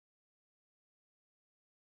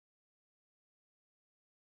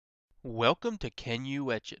Welcome to Can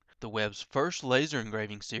You Etch It, the web's first laser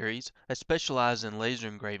engraving series that specializes in laser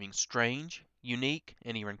engraving strange, unique,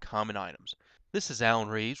 and even common items. This is Alan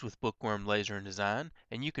Reeves with Bookworm Laser and Design,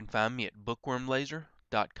 and you can find me at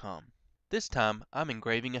bookwormlaser.com. This time I'm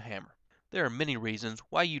engraving a hammer. There are many reasons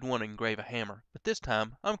why you'd want to engrave a hammer, but this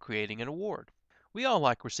time I'm creating an award. We all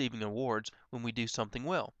like receiving awards when we do something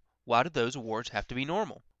well. Why do those awards have to be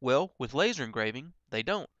normal? Well, with laser engraving, they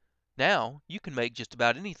don't. Now, you can make just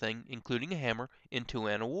about anything, including a hammer, into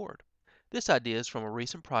an award. This idea is from a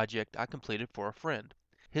recent project I completed for a friend.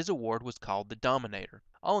 His award was called the Dominator.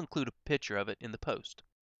 I'll include a picture of it in the post.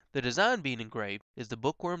 The design being engraved is the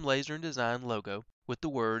Bookworm Laser and Design logo with the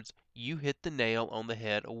words "You Hit the Nail on the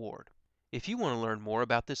Head Award." If you want to learn more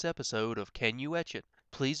about this episode of Can You Etch It,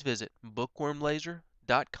 please visit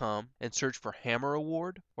bookwormlaser.com and search for Hammer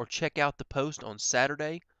Award or check out the post on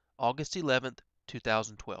Saturday, August 11th,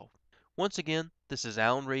 2012. Once again, this is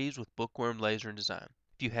Alan Reeves with Bookworm Laser and Design.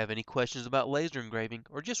 If you have any questions about laser engraving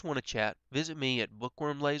or just want to chat, visit me at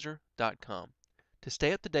bookwormlaser.com. To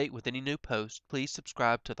stay up to date with any new posts, please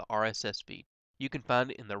subscribe to the RSS feed. You can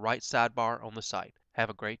find it in the right sidebar on the site. Have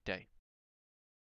a great day.